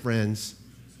place, my friends.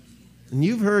 And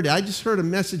you've heard, I just heard a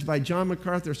message by John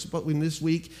MacArthur spoken this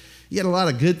week. He had a lot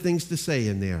of good things to say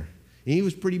in there. And he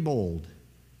was pretty bold.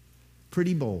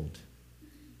 Pretty bold.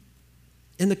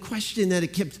 And the question that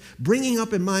it kept bringing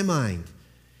up in my mind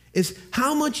is,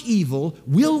 how much evil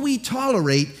will we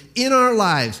tolerate in our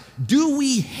lives? Do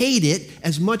we hate it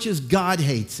as much as God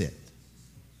hates it?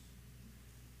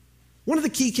 One of the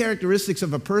key characteristics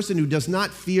of a person who does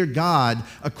not fear God,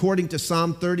 according to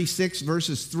Psalm 36,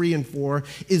 verses 3 and 4,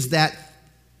 is that,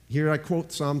 here I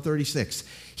quote Psalm 36,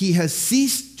 he has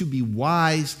ceased to be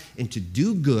wise and to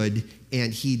do good,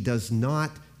 and he does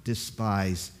not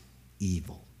despise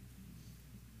evil.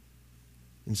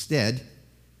 Instead,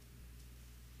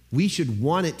 We should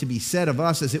want it to be said of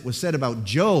us as it was said about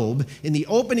Job in the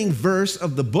opening verse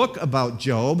of the book about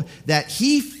Job, that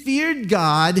he feared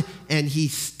God and he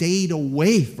stayed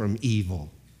away from evil.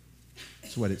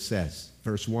 That's what it says,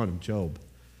 verse 1 of Job.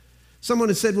 Someone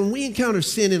has said, when we encounter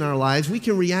sin in our lives, we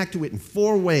can react to it in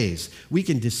 4 ways. We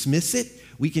can dismiss it,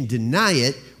 we can deny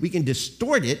it, we can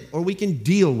distort it, or we can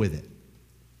deal with it.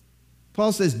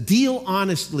 Paul says, deal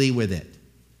honestly with it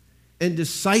and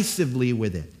decisively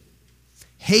with it.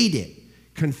 Hate it,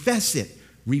 confess it,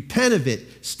 repent of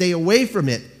it, stay away from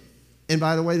it. And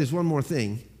by the way, there's one more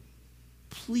thing.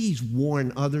 Please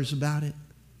warn others about it.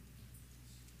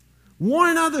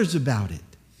 Warn others about it.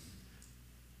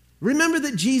 Remember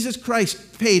that Jesus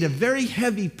Christ paid a very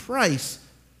heavy price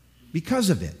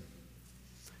because of it.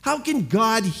 How can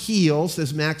God heal,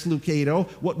 says Max Lucado,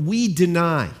 what we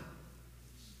deny?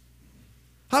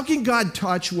 How can God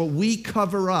touch what we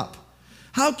cover up?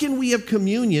 How can we have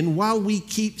communion while we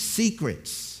keep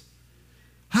secrets?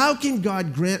 How can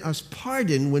God grant us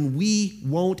pardon when we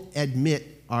won't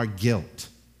admit our guilt?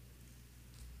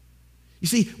 You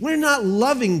see, we're not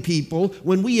loving people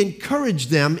when we encourage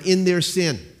them in their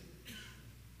sin.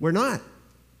 We're not.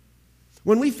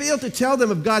 When we fail to tell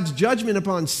them of God's judgment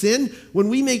upon sin, when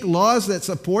we make laws that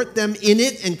support them in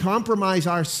it and compromise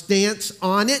our stance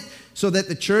on it so that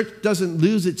the church doesn't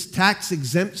lose its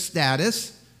tax-exempt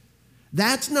status,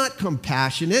 that's not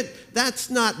compassionate, that's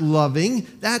not loving,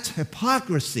 that's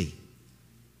hypocrisy.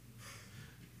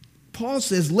 Paul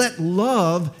says, let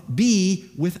love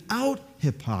be without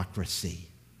hypocrisy.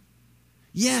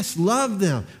 Yes, love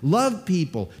them, love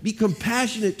people, be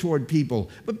compassionate toward people,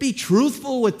 but be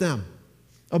truthful with them.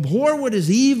 Abhor what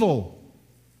is evil.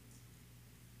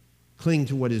 Cling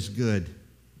to what is good.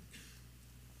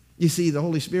 You see, the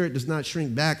Holy Spirit does not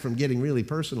shrink back from getting really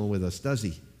personal with us, does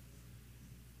he?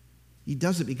 He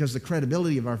does it because the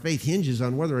credibility of our faith hinges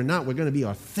on whether or not we're going to be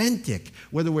authentic,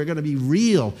 whether we're going to be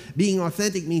real. Being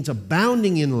authentic means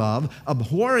abounding in love,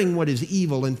 abhorring what is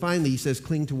evil, and finally, he says,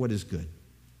 cling to what is good.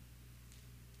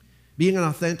 Being an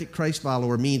authentic Christ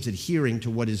follower means adhering to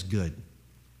what is good.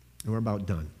 And we're about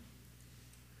done.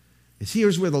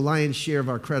 Here's where the lion's share of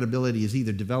our credibility is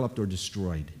either developed or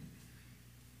destroyed.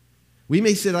 We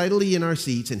may sit idly in our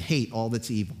seats and hate all that's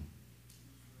evil.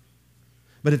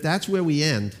 But if that's where we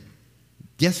end,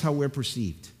 guess how we're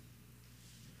perceived?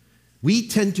 We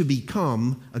tend to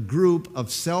become a group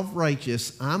of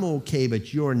self-righteous, I'm okay,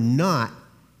 but you're not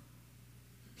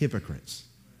hypocrites.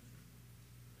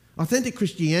 Authentic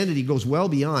Christianity goes well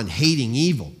beyond hating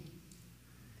evil.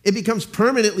 It becomes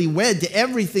permanently wed to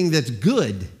everything that's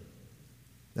good.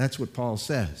 That's what Paul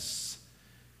says.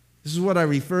 This is what I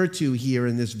refer to here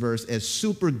in this verse as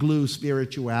superglue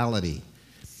spirituality.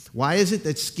 Why is it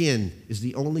that skin is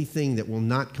the only thing that will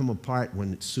not come apart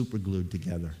when it's superglued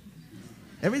together?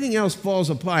 Everything else falls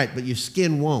apart, but your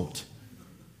skin won't.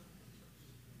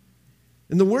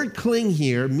 And the word cling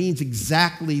here means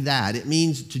exactly that. It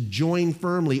means to join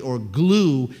firmly or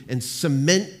glue and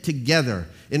cement together.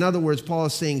 In other words, Paul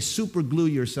is saying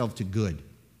superglue yourself to good.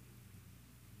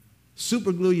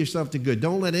 Superglue yourself to good.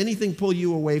 Don't let anything pull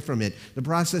you away from it. The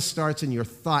process starts in your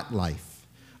thought life.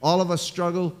 All of us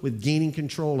struggle with gaining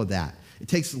control of that. It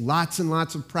takes lots and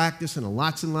lots of practice and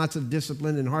lots of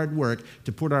discipline and hard work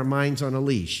to put our minds on a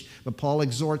leash. But Paul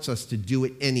exhorts us to do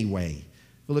it anyway.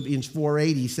 Philippians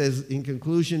 4:8, he says, in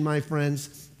conclusion, my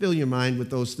friends, fill your mind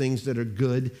with those things that are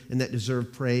good and that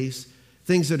deserve praise,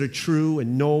 things that are true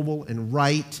and noble and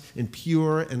right and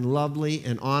pure and lovely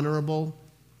and honorable.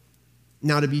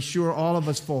 Now, to be sure, all of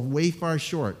us fall way far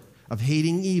short of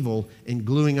hating evil and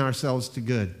gluing ourselves to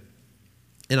good.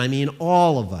 And I mean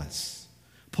all of us.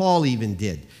 Paul even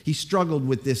did. He struggled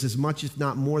with this as much, if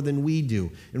not more, than we do.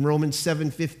 In Romans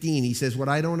 7:15, he says, what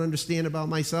I don't understand about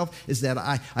myself is that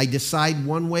I decide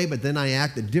one way, but then I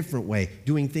act a different way,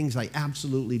 doing things I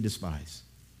absolutely despise.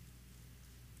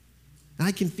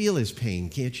 I can feel his pain,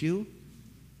 can't you?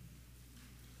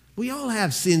 We all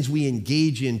have sins we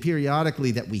engage in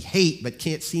periodically that we hate but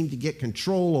can't seem to get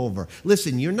control over.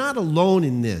 Listen, you're not alone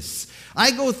in this.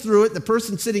 I go through it. The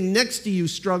person sitting next to you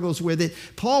struggles with it.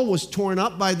 Paul was torn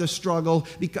up by the struggle,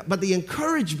 but the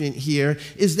encouragement here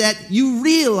is that you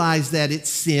realize that it's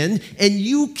sin and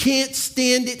you can't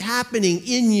stand it happening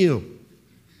in you,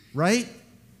 right?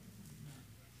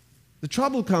 The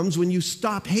trouble comes when you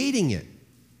stop hating it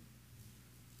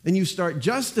and you start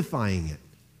justifying it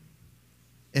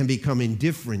and become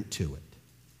indifferent to it.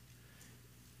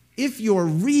 If you're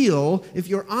real, if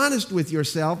you're honest with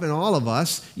yourself and all of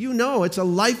us, you know it's a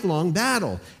lifelong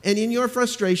battle. And in your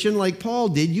frustration, like Paul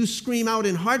did, you scream out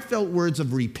in heartfelt words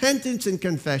of repentance and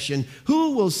confession,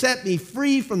 who will set me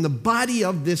free from the body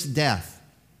of this death?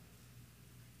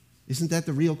 Isn't that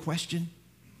the real question?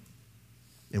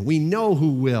 And we know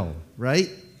who will, right?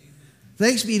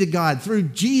 Thanks be to God, through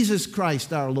Jesus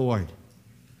Christ our Lord,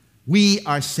 we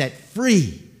are set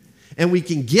free. And we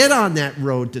can get on that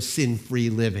road to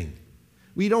sin-free living.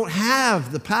 We don't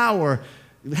have the power,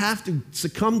 we have to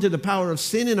succumb to the power of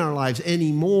sin in our lives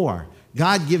anymore.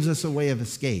 God gives us a way of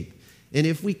escape. And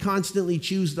if we constantly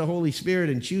choose the Holy Spirit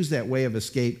and choose that way of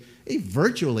escape,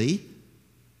 virtually,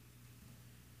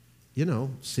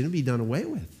 sin will be done away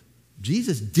with.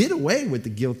 Jesus did away with the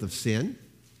guilt of sin,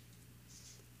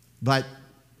 but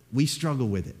we struggle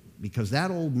with it because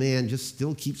that old man just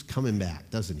still keeps coming back,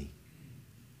 doesn't he?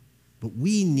 But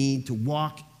we need to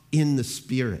walk in the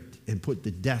Spirit and put to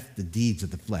death the deeds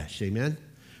of the flesh. Amen?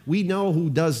 We know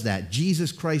who does that.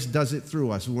 Jesus Christ does it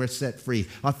through us, and we're set free.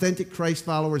 Authentic Christ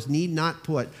followers need not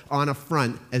put on a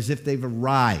front as if they've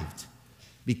arrived,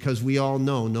 because we all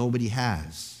know nobody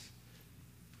has.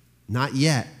 Not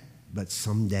yet, but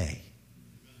someday.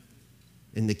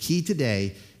 And the key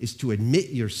today is to admit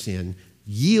your sin,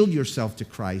 yield yourself to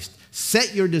Christ,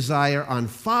 set your desire on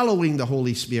following the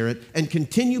Holy Spirit, and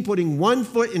continue putting one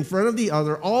foot in front of the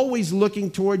other, always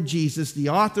looking toward Jesus, the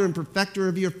author and perfecter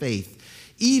of your faith.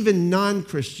 Even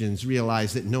non-Christians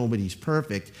realize that nobody's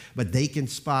perfect, but they can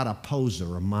spot a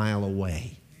poser a mile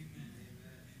away.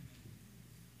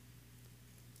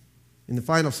 In the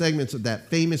final segments of that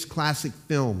famous classic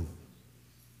film,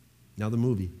 now the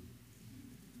movie,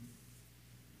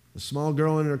 a small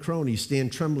girl and her cronies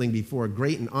stand trembling before a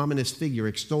great and ominous figure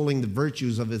extolling the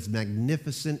virtues of his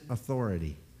magnificent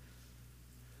authority.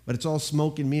 But it's all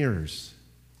smoke and mirrors,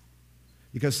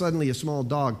 because suddenly a small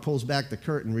dog pulls back the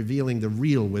curtain, revealing the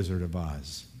real Wizard of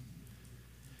Oz.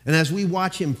 And as we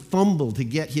watch him fumble to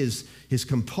get his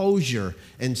composure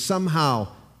and somehow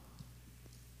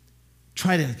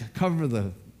try to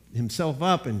cover himself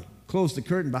up and close the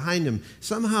curtain behind him,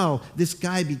 somehow this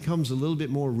guy becomes a little bit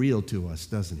more real to us,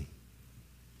 doesn't he?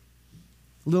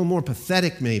 A little more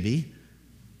pathetic maybe,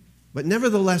 but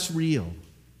nevertheless real.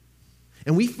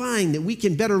 And we find that we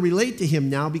can better relate to him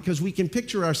now because we can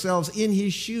picture ourselves in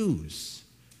his shoes.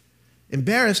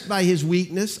 Embarrassed by his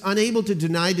weakness, unable to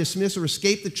deny, dismiss, or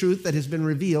escape the truth that has been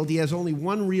revealed, he has only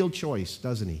one real choice,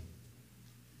 doesn't he?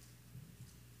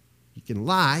 He can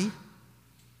lie,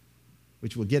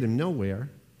 which will get him nowhere,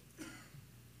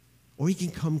 or he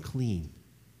can come clean.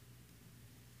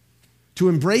 To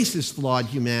embrace his flawed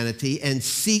humanity and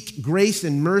seek grace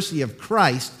and mercy of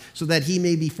Christ so that he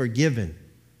may be forgiven.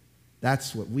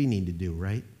 That's what we need to do,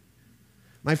 right?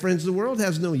 My friends, the world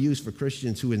has no use for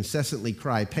Christians who incessantly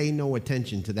cry, "Pay no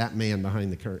attention to that man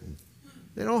behind the curtain."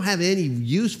 They don't have any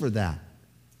use for that.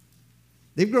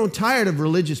 They've grown tired of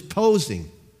religious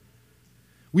posing.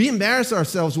 We embarrass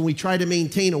ourselves when we try to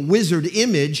maintain a wizard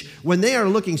image when they are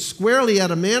looking squarely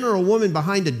at a man or a woman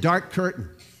behind a dark curtain.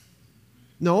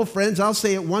 No, friends, I'll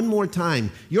say it one more time.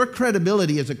 Your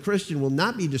credibility as a Christian will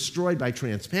not be destroyed by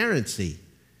transparency,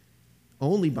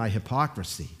 only by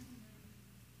hypocrisy.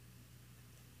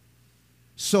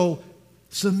 So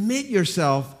submit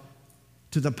yourself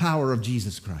to the power of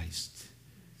Jesus Christ.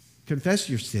 Confess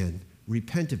your sin,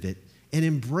 repent of it, and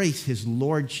embrace his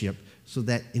lordship so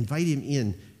that invite him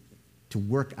in to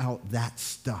work out that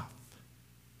stuff.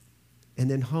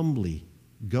 And then humbly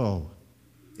go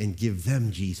and give them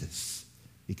Jesus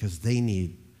because they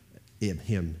need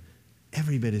him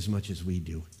every bit as much as we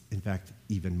do. In fact,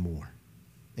 even more.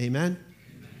 Amen?